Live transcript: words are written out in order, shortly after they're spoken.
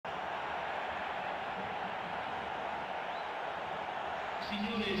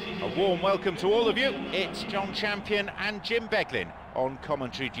A warm welcome to all of you. It's John Champion and Jim Beglin on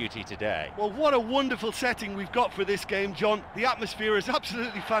commentary duty today. Well, what a wonderful setting we've got for this game, John. The atmosphere is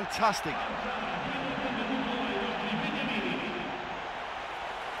absolutely fantastic.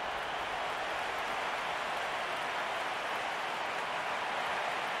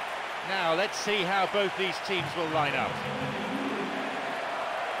 Now, let's see how both these teams will line up.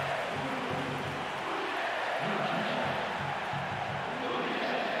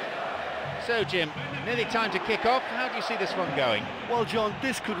 So, Jim, nearly time to kick off. How do you see this one going? Well, John,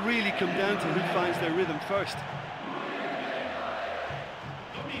 this could really come down to who finds their rhythm first.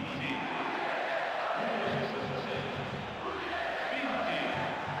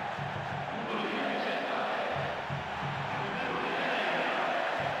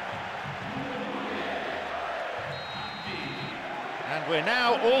 And we're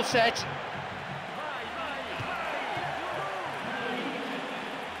now all set.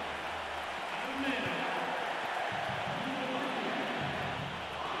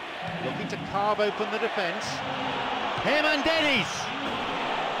 Looking to carve open the defence. Hernandez!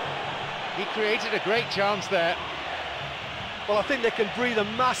 He created a great chance there. Well, I think they can breathe a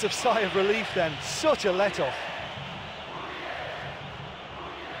massive sigh of relief then. Such a let-off.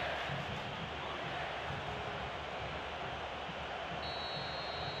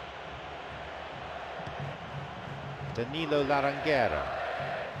 Danilo Laranguera.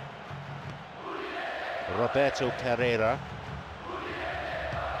 Roberto Carrera.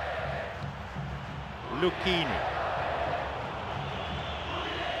 Lucchini.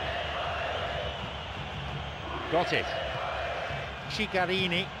 Got it.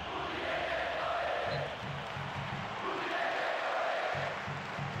 Cigarini.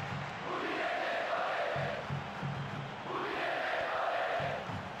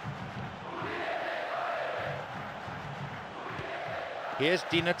 Here's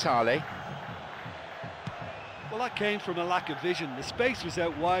Di Natale. Well, that came from a lack of vision. The space was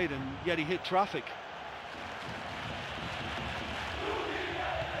out wide and yet he hit traffic.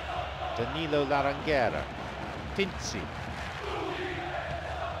 Danilo Laranguera. Pinzi.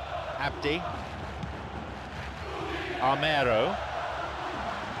 Abdi. Armero.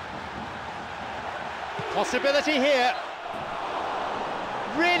 Possibility here.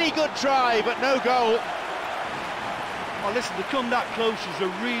 Really good try, but no goal. Oh, listen, to come that close is a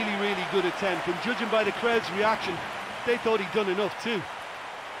really, really good attempt, and judging by the crowd's reaction, they thought he'd done enough too.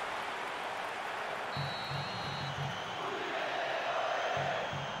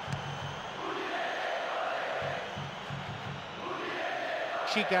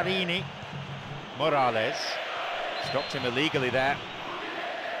 Cigarini. Morales. Stopped him illegally there.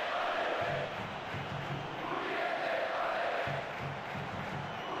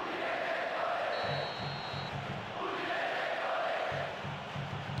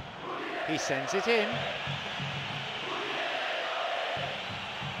 He sends it in.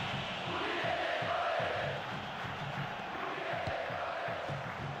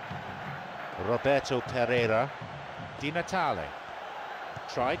 Roberto Carrera. Di Natale.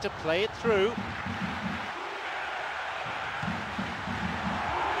 Tried to play it through.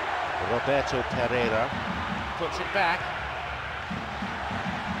 Roberto Carrera puts it back.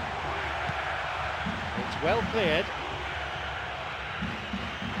 It's well cleared.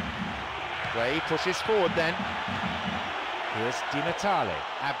 Gray pushes forward then. Here's Di Natale.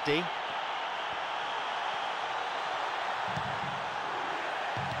 Abdi.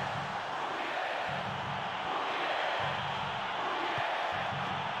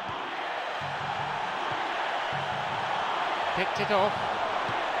 Picked it off.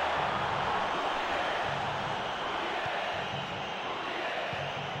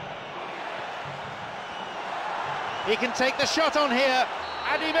 He can take the shot on here,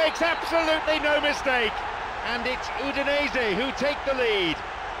 and he makes absolutely no mistake. And it's Udinese who take the lead.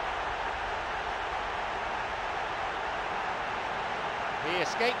 He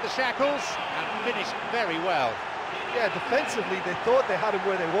escaped the shackles and finished very well. Yeah, defensively they thought they had him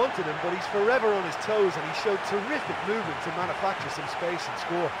where they wanted him, but he's forever on his toes and he showed terrific movement to manufacture some space and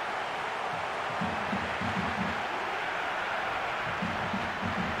score.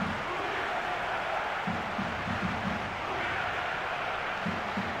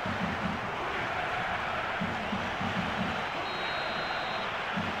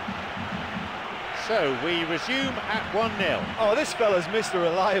 So we resume at 1-0. Oh, this fella's Mr.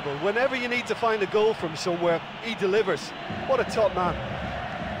 Reliable. Whenever you need to find a goal from somewhere, he delivers. What a top man.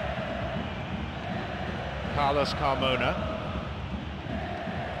 Carlos Carmona.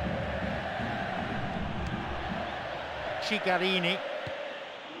 Cigarini.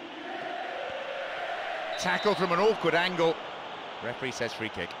 Tackled from an awkward angle. Referee says free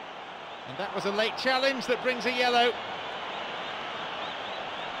kick. And that was a late challenge that brings a yellow.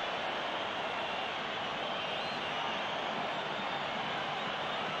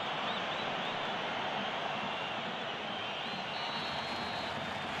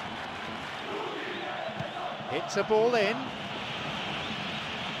 Hits a ball in.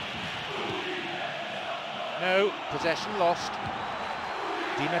 No, possession lost.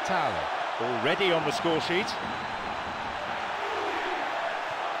 Di Natale already on the score sheet.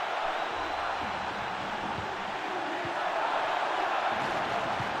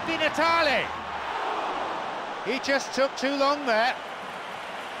 Di Natale! He just took too long there.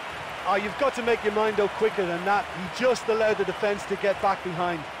 Oh, you've got to make your mind go quicker than that. He just allowed the defence to get back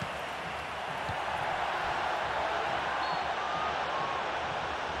behind.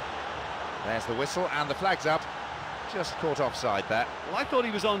 There's the whistle and the flag's up. Just caught offside there. Well, I thought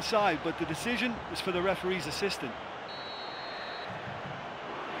he was onside, but the decision was for the referee's assistant.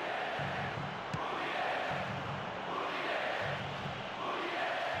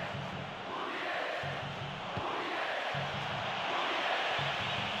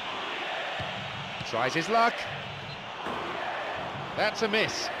 Tries his luck. That's a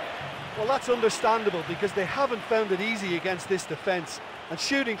miss. Well, that's understandable because they haven't found it easy against this defence. And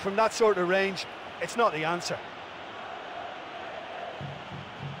shooting from that sort of range, it's not the answer.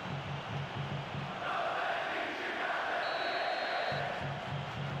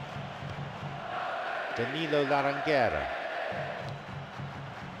 Danilo Laranguera.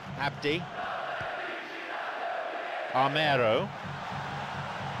 Abdi. Armero.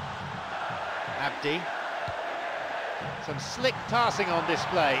 Abdi. Some slick passing on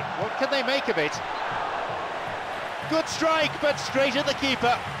display. What can they make of it? Good strike, but straight at the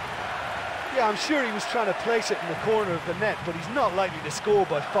keeper. Yeah, I'm sure he was trying to place it in the corner of the net, but he's not likely to score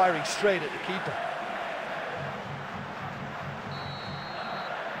by firing straight at the keeper.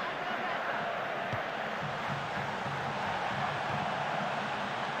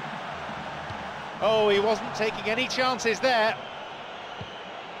 Oh, he wasn't taking any chances there.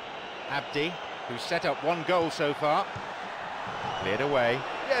 Abdi, who's set up one goal so far, cleared away.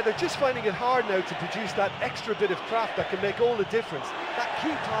 Yeah, they're just finding it hard now to produce that extra bit of craft that can make all the difference. That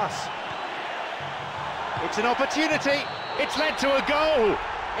key pass. It's an opportunity. It's led to a goal.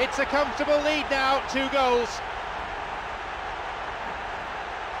 It's a comfortable lead now, 2 goals.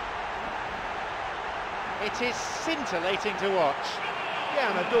 It is scintillating to watch.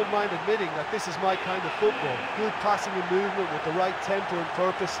 Yeah, and I don't mind admitting that this is my kind of football. Good passing and movement with the right tempo and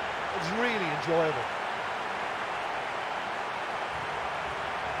purpose. It's really enjoyable.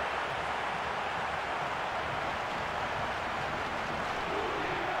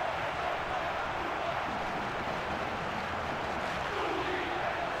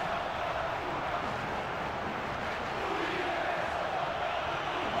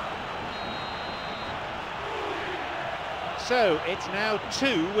 So it's now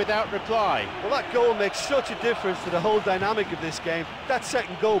 2 without reply. Well, that goal makes such a difference to the whole dynamic of this game. That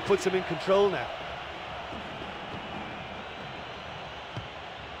second goal puts him in control now.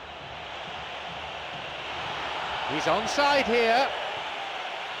 He's onside here.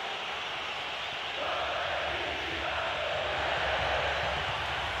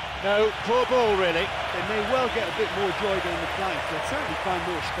 No, poor ball really. They may well get a bit more joy down the flank. They'll certainly find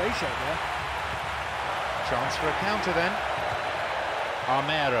more space out there. Chance for a counter then.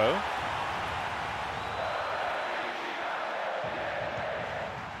 Armero.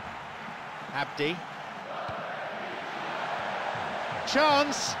 Abdi.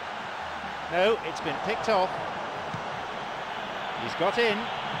 Chance! No, it's been picked off. He's got in.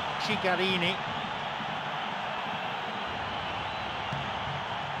 Cicarini.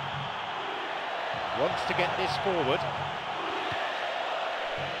 Wants to get this forward.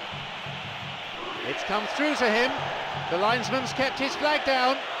 It's come through to him. The linesman's kept his flag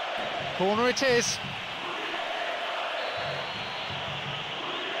down. Corner it is.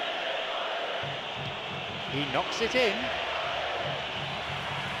 He knocks it in.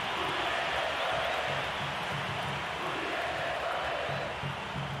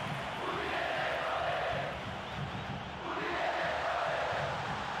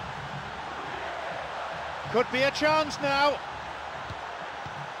 Could be a chance now.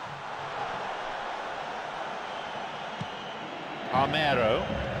 Armero.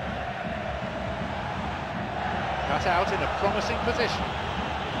 Cut out in a promising position.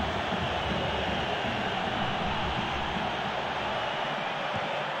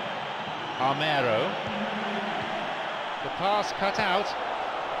 Armero. The pass cut out.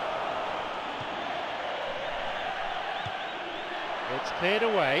 It's cleared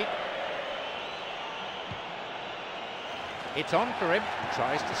away. It's on for him. He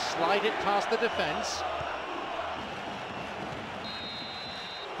tries to slide it past the defence.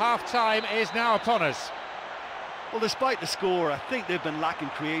 Half-time is now upon us. Well, despite the score, I think they've been lacking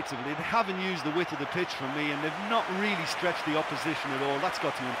creatively. They haven't used the width of the pitch for me, and they've not really stretched the opposition at all. That's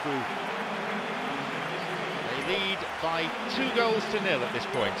got to improve. They lead by 2-0 at this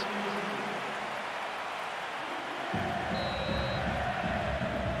point.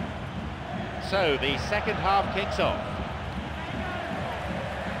 So the second half kicks off.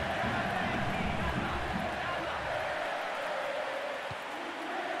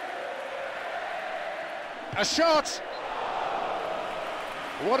 A shot!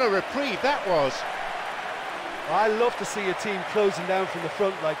 What a reprieve that was. I love to see a team closing down from the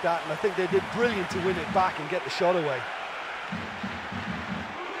front like that, and I think they did brilliant to win it back and get the shot away.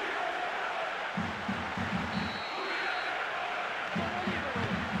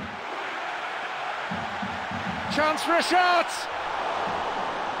 Chance for a shot!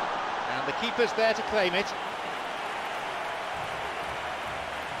 And the keeper's there to claim it.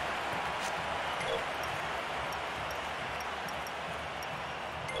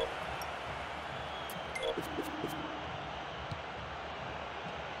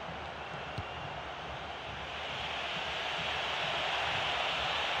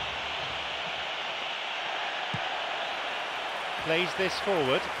 Plays this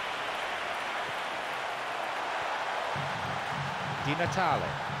forward. Di Natale.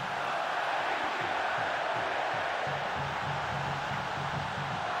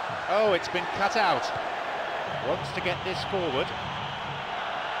 Oh, it's been cut out. Wants to get this forward.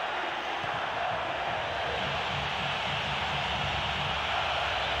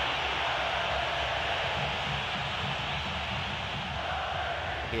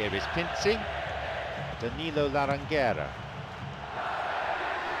 Here is Pinzi. Danilo Laranguera.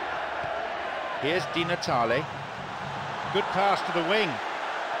 Here's Di Natale. Good pass to the wing.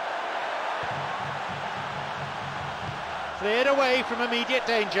 Cleared away from immediate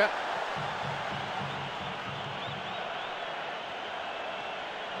danger.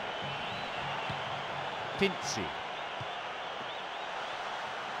 Pinzi.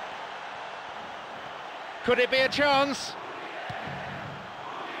 Could it be a chance?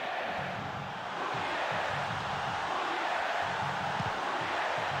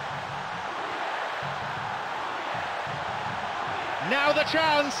 Now the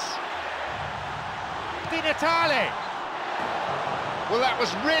chance! Di Natale! Well, that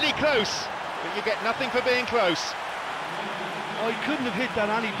was really close, but you get nothing for being close. Oh, he couldn't have hit that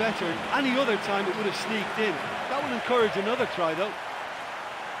any better. Any other time it would have sneaked in. That would encourage another try, though.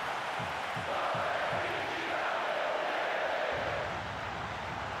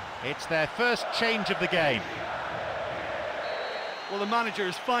 It's their first change of the game. Well, the manager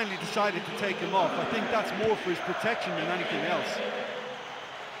has finally decided to take him off. I think that's more for his protection than anything else.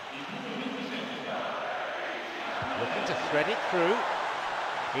 Looking to thread it through.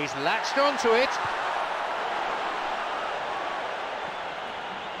 He's latched onto it.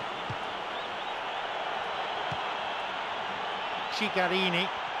 Cigarini.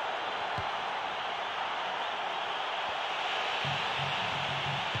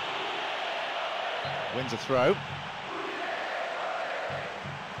 Wins a throw.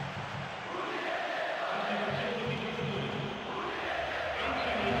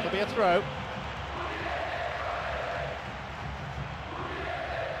 It'll be a throw.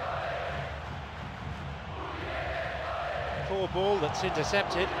 Poor ball that's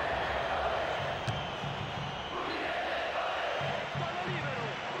intercepted.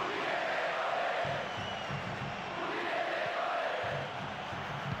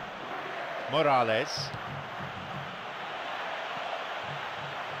 Morales.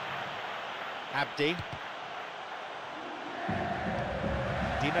 Abdi.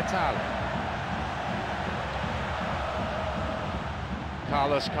 Di Natale.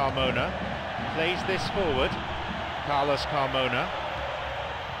 Carlos Carmona plays this forward. Carlos Carmona.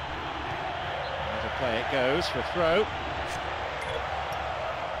 As a play it goes for throw.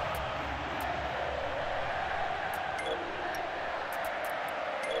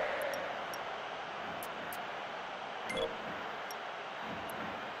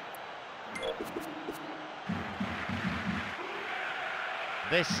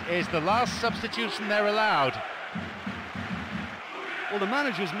 This is the last substitution they're allowed. Well, the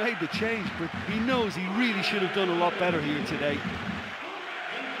manager's made the change, but he knows he really should have done a lot better here today.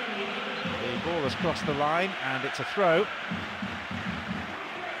 The ball has crossed the line, and it's a throw.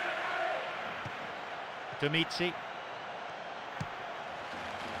 Domizi.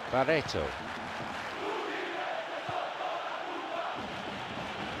 Barreto.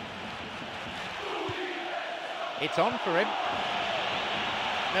 It's on for him.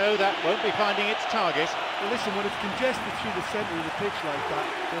 No, that won't be finding its target. Well, listen, when it's congested through the centre of the pitch like that,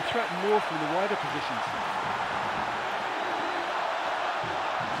 they'll threaten more from the wider positions.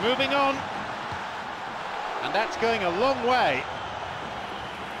 Moving on. And that's going a long way.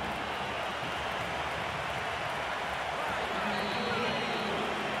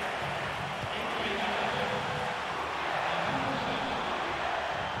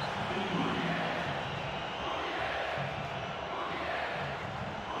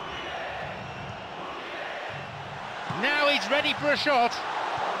 Now he's ready for a shot.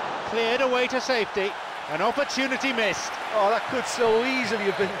 Cleared away to safety. An opportunity missed. Oh, that could so easily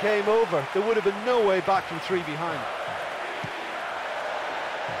have been game over. There would have been no way back from 3 behind.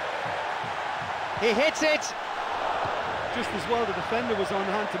 He hits it. Just as well the defender was on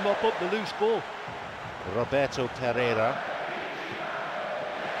hand to mop up the loose ball. Roberto Pereira.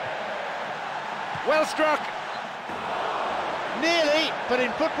 Well struck. Nearly, but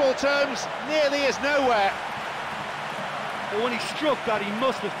in football terms, nearly is nowhere. But when he struck that, he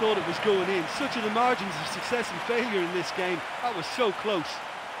must have thought it was going in. Such are the margins of success and failure in this game. That was so close.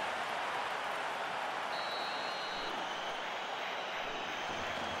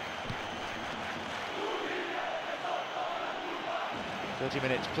 "30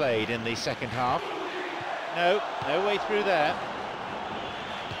 minutes played in the second half. No way through there.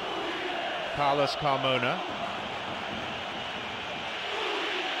 Carlos Carmona.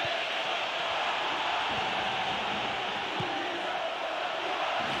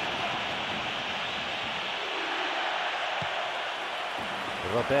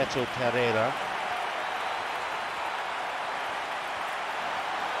 Roberto Pereira.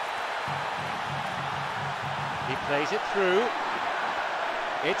 He plays it through.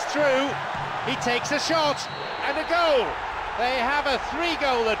 It's through. He takes a shot and a goal. They have a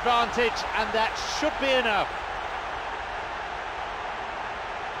 3-goal advantage, and that should be enough.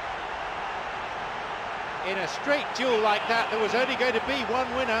 In a straight duel like that, there was only going to be one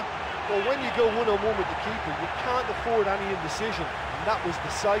winner. Well, when you go one-on-one with the keeper, you can't afford any indecision, and that was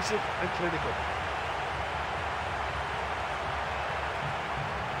decisive and clinical.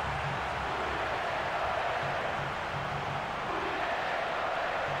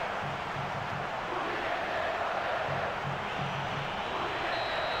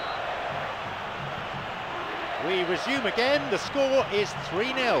 We resume again. The score is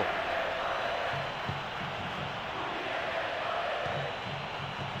 3-0.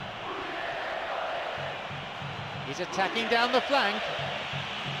 He's attacking down the flank.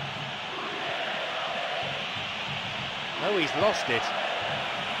 Oh, he's lost it.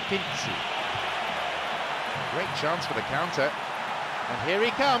 Pinci. Great chance for the counter. And here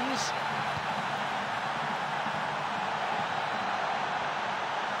he comes.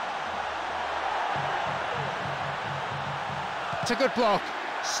 It's a good block.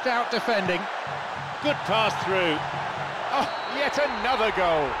 Stout defending. Good pass through. Oh, yet another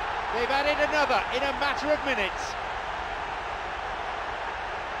goal. They've added another in a matter of minutes.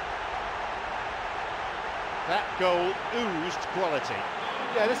 That goal oozed quality.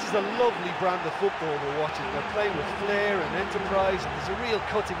 Yeah, this is a lovely brand of football we're watching. They're playing with flair and enterprise, and there's a real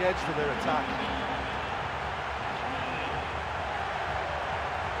cutting edge to their attack.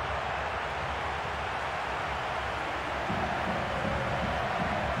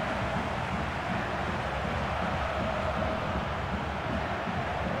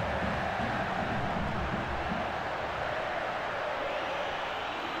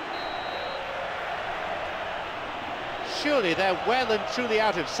 Surely they're well and truly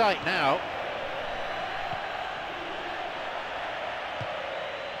out of sight now.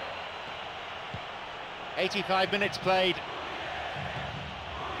 "85 minutes played.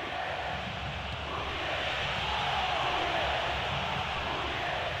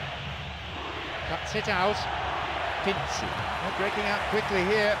 Cuts it out. Pinci. They're breaking out quickly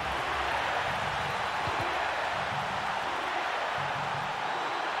here.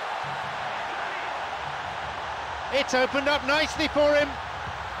 It's opened up nicely for him.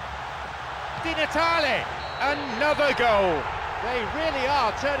 Di Natale, another goal. They really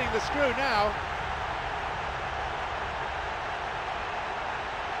are turning the screw now.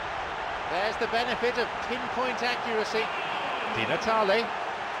 There's the benefit of pinpoint accuracy. Di Natale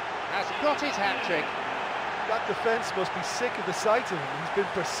has got his hat-trick. That defence must be sick of the sight of him. He's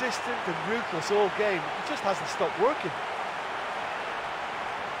been persistent and ruthless all game. He just hasn't stopped working.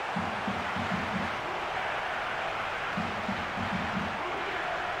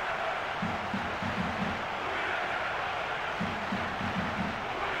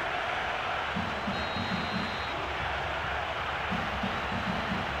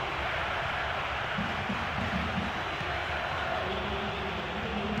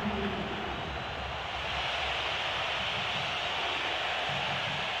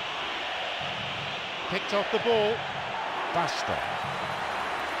 gets off the ball. Buster.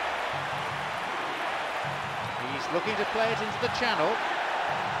 He's looking to play it into the channel.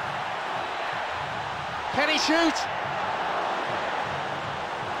 Can he shoot?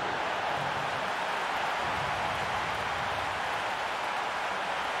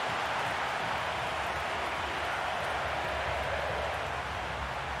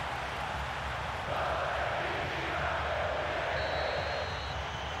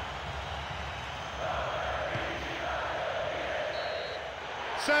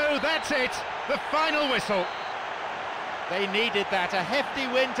 So that's it, the final whistle. They needed that, a hefty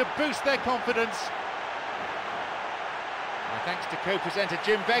win to boost their confidence. My thanks to co-presenter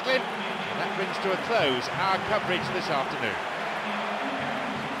Jim Beglin. And that brings to a close our coverage this afternoon.